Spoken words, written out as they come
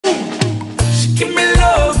give me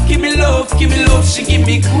love, give me love, give me love. She give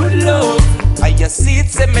me good love. I just see it,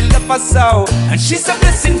 say me love her so. And she's a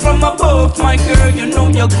blessing from above. My girl, you know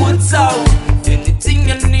you're good so. Anything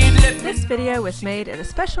you need, let me. This video was made at a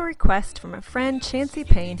special request from a friend, Chancey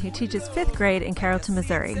Payne, who teaches 5th grade in Carrollton,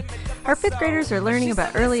 Missouri. Our 5th graders are learning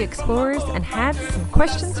about early explorers and had some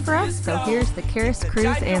questions for us, so here's the Karis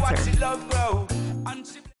Crew's answer.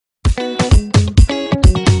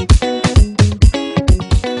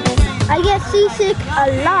 I get seasick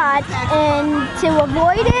a lot, and to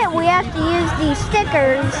avoid it, we have to use these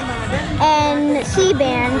stickers and sea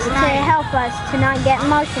bands to help us to not get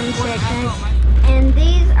motion sickness. And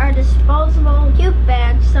these are disposable puke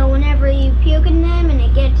bags, so whenever you puke in them and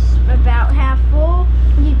it gets about half full,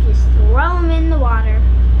 you just throw them in the water.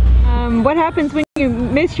 What happens when you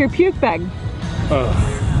miss your puke bag?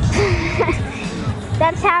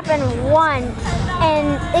 That's happened once,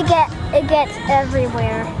 and it gets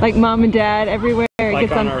everywhere. Like mom and dad everywhere? Like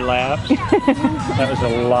gets on our laps? That was a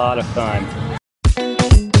lot of fun.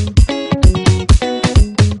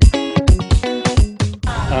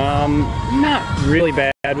 Not really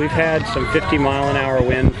bad. We've had some 50-mile-an-hour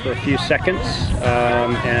wind for a few seconds,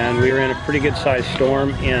 and we were in a pretty good-sized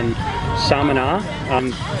storm in Samana.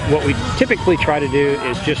 What we typically try to do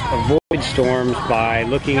is just avoid storms by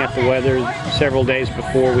looking at the weather several days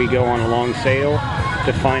before we go on a long sail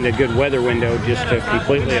to find a good weather window just to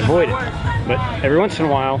completely avoid it. But every once in a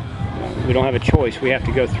while, we don't have a choice. We have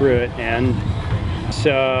to go through it, and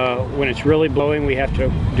so when it's really blowing, we have to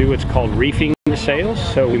do what's called reefing the sails.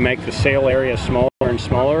 So we make the sail area smaller and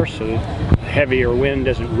smaller so the heavier wind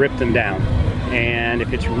doesn't rip them down. And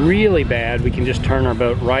if it's really bad, we can just turn our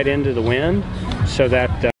boat right into the wind so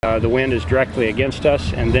that the wind is directly against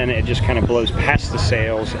us, and then it just kind of blows past the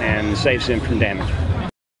sails and saves them from damage.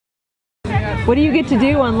 What do you get to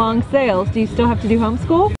do on long sails? Do you still have to do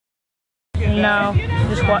homeschool? No,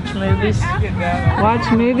 just watch movies. Watch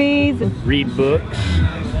movies? Read books.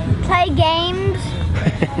 Play games.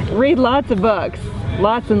 Read lots of books.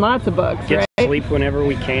 Lots and lots of books, Get right? sleep whenever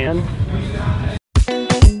we can.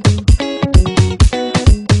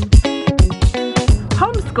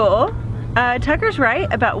 Homeschool. Tucker's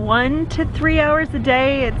right, about 1 to 3 hours a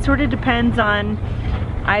day. It sort of depends on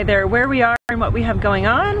either where we are and what we have going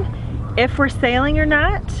on, if we're sailing or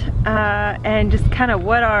not, and just kind of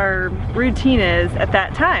what our routine is at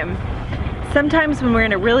that time. Sometimes when we're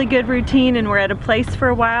in a really good routine and we're at a place for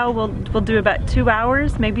a while, we'll do about 2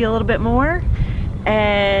 hours, maybe a little bit more.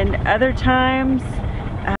 And other times,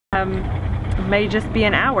 it may just be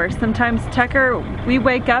an hour. Sometimes Tucker, we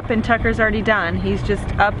wake up and Tucker's already done. He's just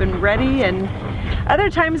up and ready. And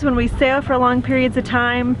other times when we sail for long periods of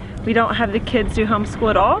time, we don't have the kids do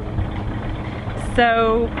homeschool at all.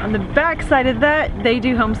 So on the back side of that, they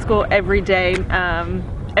do homeschool every day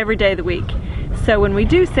of the week. So when we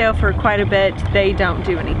do sail for quite a bit, they don't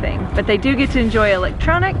do anything. But they do get to enjoy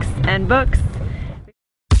electronics and books.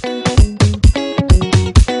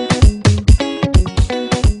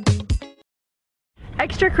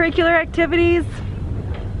 Extracurricular activities.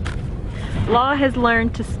 Law has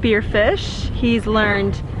learned to spearfish. He's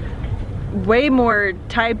learned way more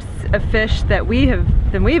types of fish than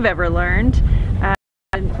we've ever learned.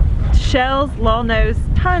 Shells, Law knows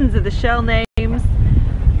tons of the shell names.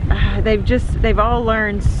 They've all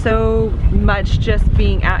learned so much just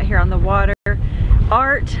being out here on the water.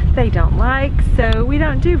 Art, they don't like, so we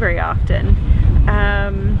don't do very often.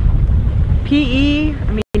 PE,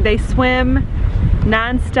 I mean, they swim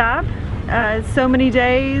non-stop, so many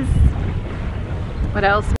days. What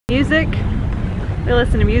else? Music, we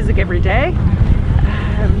listen to music every day.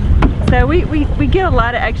 So we get a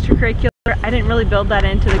lot of extracurricular. I didn't really build that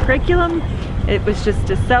into the curriculum. It was just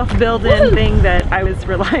a self-built-in thing that I was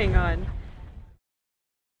relying on.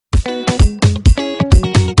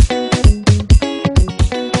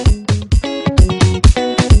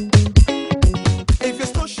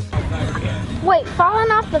 Wait,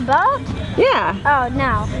 falling off the boat? Yeah. Oh,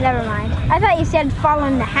 no, never mind. I thought you said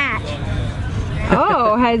falling the hatch.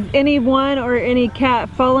 Oh, has anyone or any cat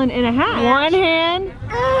fallen in a hatch? 1 hand,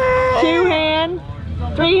 2 hand,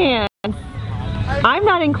 3 hands. I'm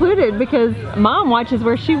not included because Mom watches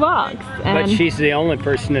where she walks. But she's the only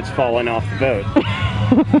person that's fallen off the boat.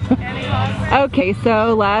 Okay,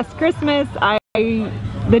 so last Christmas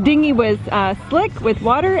the dinghy was slick with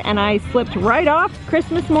water, and I slipped right off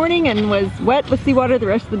Christmas morning and was wet with seawater the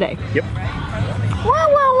rest of the day. Yep.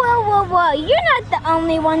 Whoa, you're not the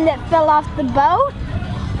only one that fell off the boat.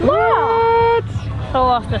 What? Fell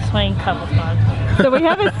off the swing a couple times. So we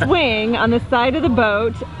have a swing on the side of the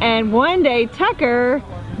boat, and one day Tucker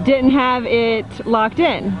didn't have it locked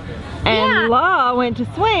in. And Law went to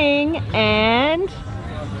swing and...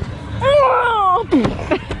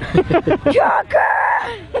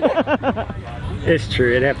 It's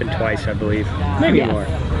true, it happened twice, I believe. Maybe more.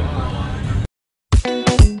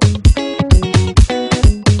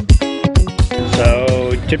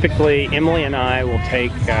 So typically Emily and I will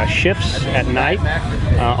take shifts at night,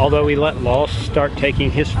 although we let Law start taking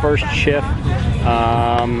his first shift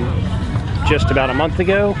just about a month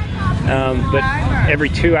ago. But every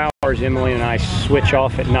 2 hours Emily and I switch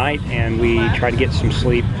off at night and we try to get some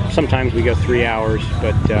sleep. Sometimes we go 3 hours,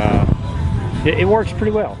 but it works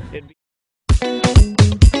pretty well.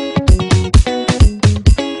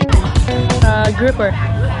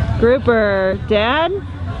 Grouper. Dad?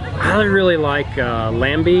 I really like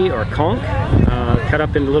lamby or conch, cut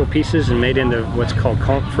up into little pieces and made into what's called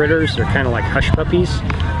conch fritters. They're kind of like hush puppies,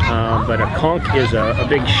 but a conch is a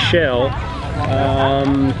big shell.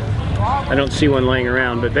 I don't see one laying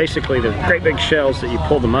around, but basically they're great big shells that you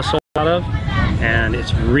pull the muscle out of, and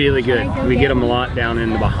it's really good. We get them a lot down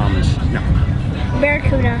in the Bahamas. No.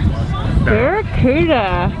 Barracuda.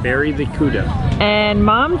 Bury the cuda. And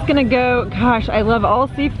Mom's gonna go, gosh, I love all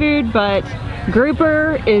seafood, but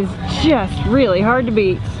grouper is just really hard to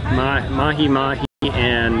beat. Mahi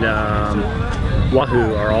and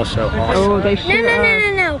wahoo are also awesome. Oh, they sure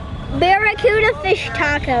are. No. Barracuda fish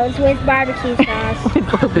tacos with barbecue sauce. With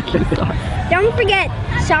barbecue sauce. Don't forget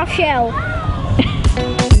soft shell.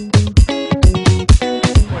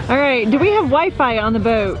 All right, do we have Wi-Fi on the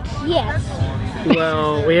boat? Yes.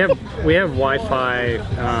 Well, we have Wi-Fi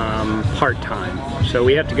part-time, so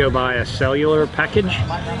we have to go buy a cellular package,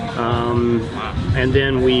 and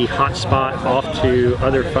then we hotspot off to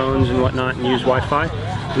other phones and whatnot and use Wi-Fi.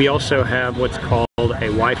 We also have what's called a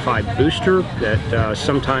Wi-Fi booster that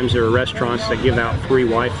sometimes there are restaurants that give out free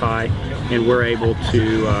Wi-Fi, and we're able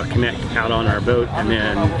to connect out on our boat, and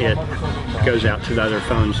then it goes out to the other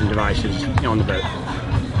phones and devices on the boat.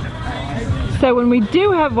 So when we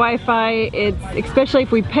do have Wi-Fi, it's, especially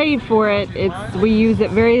if we paid for it, we use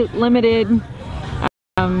it very limited.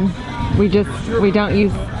 We don't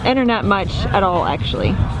use internet much at all,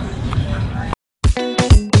 actually.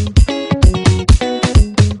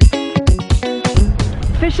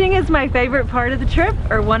 Fishing is my favorite part of the trip,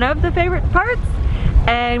 or one of the favorite parts,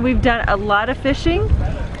 and we've done a lot of fishing.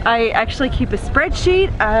 I actually keep a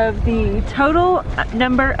spreadsheet of the total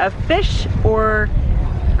number of fish or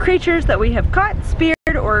creatures that we have caught, speared,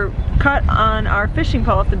 or caught on our fishing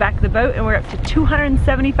pole off the back of the boat, and we're up to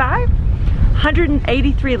 275,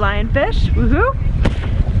 183 lionfish, woohoo!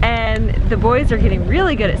 And the boys are getting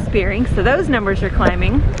really good at spearing, so those numbers are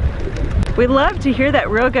climbing. We love to hear that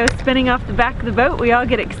reel go spinning off the back of the boat. We all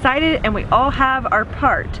get excited and we all have our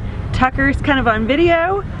part. Tucker's kind of on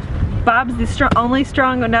video, Bob's the only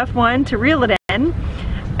strong enough one to reel it in,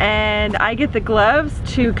 and I get the gloves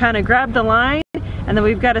to kind of grab the line. And then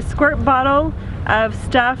we've got a squirt bottle of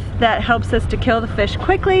stuff that helps us to kill the fish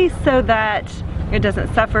quickly so that it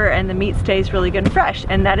doesn't suffer and the meat stays really good and fresh.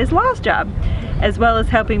 And that is Law's job, as well as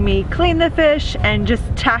helping me clean the fish and just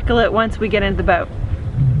tackle it once we get into the boat.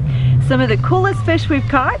 Some of the coolest fish we've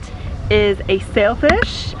caught is a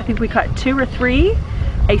sailfish. I think we caught 2 or 3.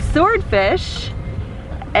 A swordfish,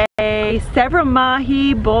 several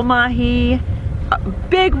mahi, bull mahi. A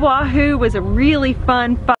big wahoo was a really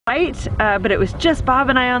fun fight, but it was just Bob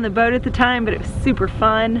and I on the boat at the time, but it was super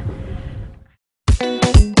fun.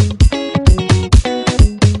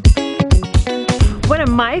 One of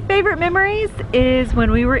my favorite memories is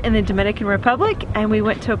when we were in the Dominican Republic and we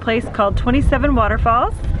went to a place called 27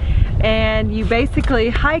 Waterfalls, and you basically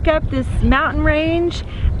hike up this mountain range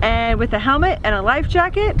and with a helmet and a life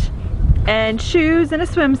jacket and shoes and a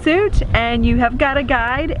swimsuit, and you have got a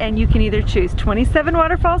guide, and you can either choose 27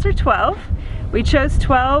 waterfalls or 12. We chose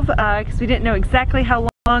 12 because we didn't know exactly how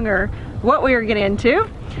long or what we were getting into.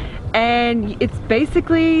 And it's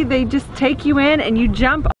basically, they just take you in and you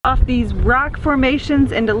jump off these rock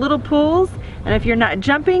formations into little pools, and if you're not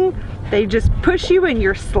jumping, they just push you and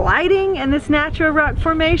you're sliding in this natural rock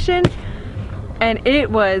formation. And it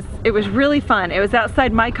was really fun. It was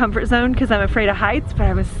outside my comfort zone because I'm afraid of heights, but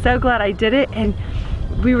I was so glad I did it. And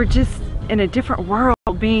we were just in a different world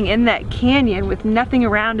being in that canyon with nothing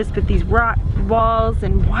around us but these rock walls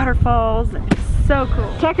and waterfalls. And it's so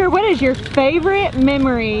cool. Tucker, what is your favorite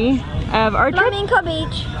memory of our trip? Flamenco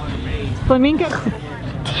Beach. Flamenco?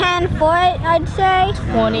 10 foot, I'd say.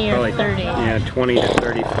 20 or 30. Yeah, 20 to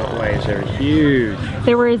 30 foot waves. They're huge.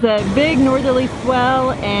 There was a big northerly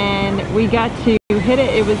swell and we got to hit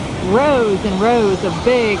it. It was rows and rows of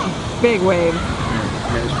big waves.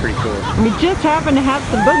 It was pretty cool. We just happened to have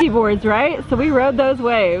some boogie boards, right? So we rode those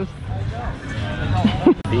waves.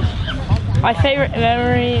 My favorite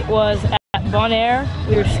memory was at Bonaire.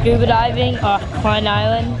 We were scuba diving off Klein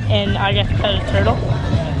Island, and I got to pet a turtle.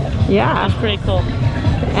 It Yeah. was pretty cool.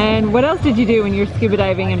 And what else did you do when you were scuba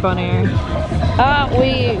diving in Bonaire?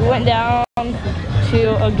 We went down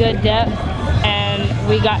to a good depth, and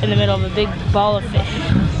we got in the middle of a big ball of fish.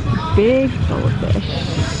 Big full of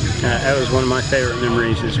fish. That was one of my favorite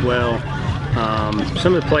memories as well.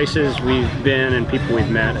 Some of the places we've been and people we've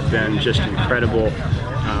met have been just incredible.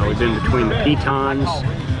 We've been between the Pitons,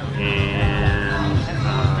 and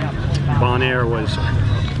Bonaire was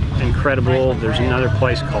incredible. There's another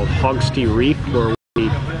place called Hogsty Reef where we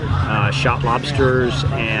shot lobsters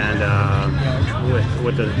and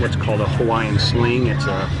with what's called a Hawaiian sling. It's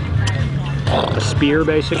a spear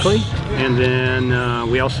basically. And then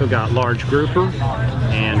we also got large grouper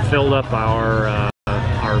and filled up our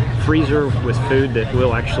freezer with food that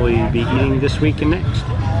we'll actually be eating this week and next.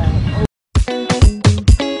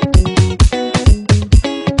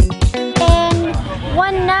 And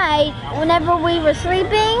one night, whenever we were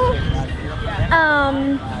sleeping,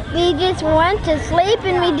 we just went to sleep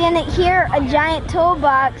and we didn't hear a giant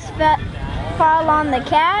toolbox fall on the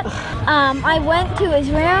cat. I went to his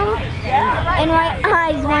room and my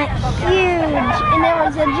eyes went huge, and there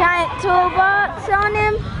was a giant toolbox on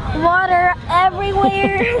him, water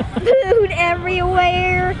everywhere, food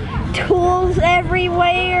everywhere, tools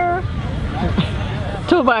everywhere.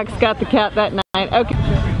 Toolbox got the cat that night. Okay.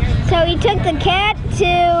 So he took the cat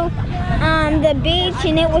to the beach,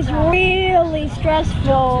 and it was really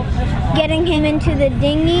stressful getting him into the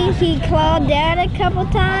dinghy. He clawed Dad a couple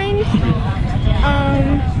times,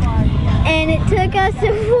 and it took us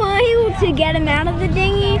a while to get him out of the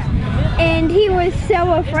dinghy, and he was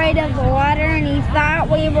so afraid of the water, and he thought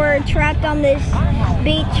we were trapped on this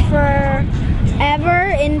beach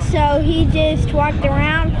forever, and so he just walked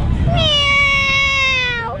around.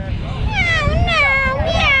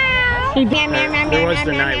 There was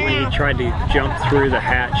the night when he tried to jump through the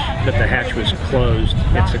hatch, but the hatch was closed.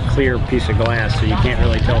 It's a clear piece of glass, so you can't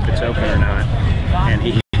really tell if it's open or not. And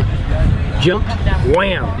he jumped,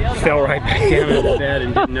 wham, fell right back down in the bed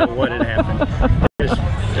and didn't know what had happened.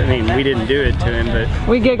 I mean, we didn't do it to him, but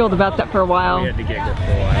We giggled about that for a while. we had to giggle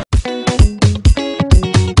for a while.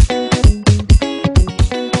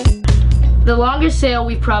 The longest sail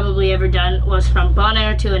we've probably ever done was from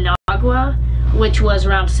Bonaire to Inagua, which was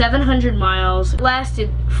around 700 miles. It lasted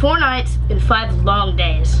 4 nights and 5 long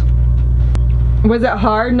days. Was it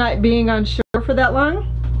hard not being on shore for that long?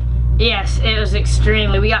 Yes, it was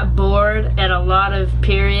extremely. We got bored at a lot of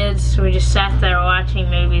periods, so we just sat there watching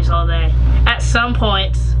movies all day. At some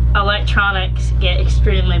points, electronics get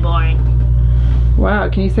extremely boring. Wow,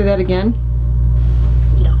 can you say that again?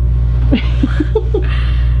 No.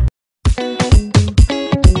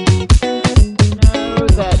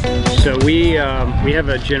 So we have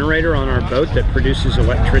a generator on our boat that produces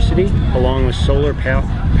electricity along with solar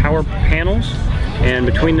power panels, and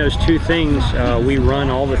between those two things we run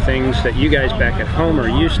all the things that you guys back at home are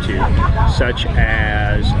used to, such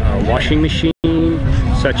as a washing machine,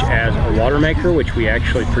 such as a water maker, which we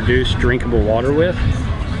actually produce drinkable water with.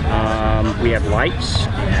 We have lights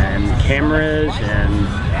and cameras and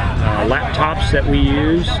laptops that we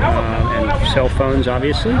use, and cell phones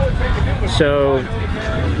obviously. So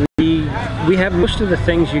we have most of the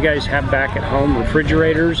things you guys have back at home,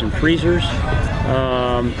 refrigerators and freezers,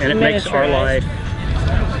 and it makes our life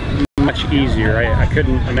much easier. I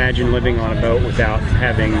couldn't imagine living on a boat without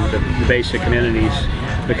having the basic amenities,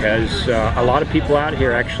 because a lot of people out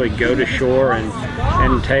here actually go to shore and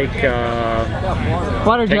take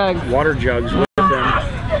Water jugs with them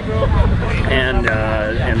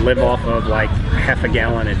and live off of like half a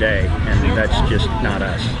gallon a day, and that's just not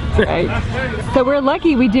us. Right. So we're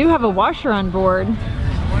lucky we do have a washer on board,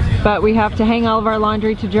 but we have to hang all of our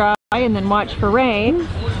laundry to dry and then watch for rain.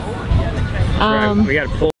 Right. We got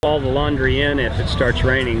to pull all the laundry in if it starts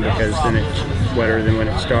raining, because then it's wetter than when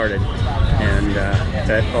it started, and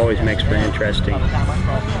that always makes for interesting.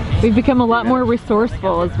 We've become a lot more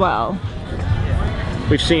resourceful as well.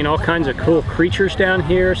 We've seen all kinds of cool creatures down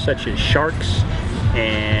here, such as sharks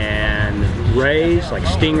and rays, like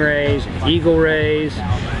stingrays and eagle rays.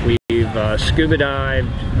 We've scuba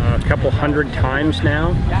dived a couple hundred times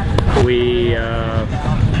now.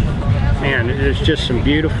 Man, there's just some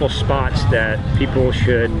beautiful spots that people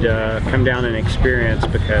should come down and experience,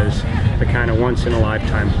 because they're kind of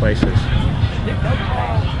once-in-a-lifetime places.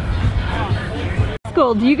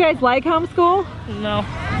 School, do you guys like homeschool? No.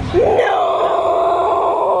 No!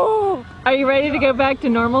 Are you ready to go back to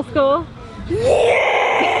normal school?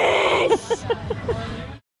 Yes!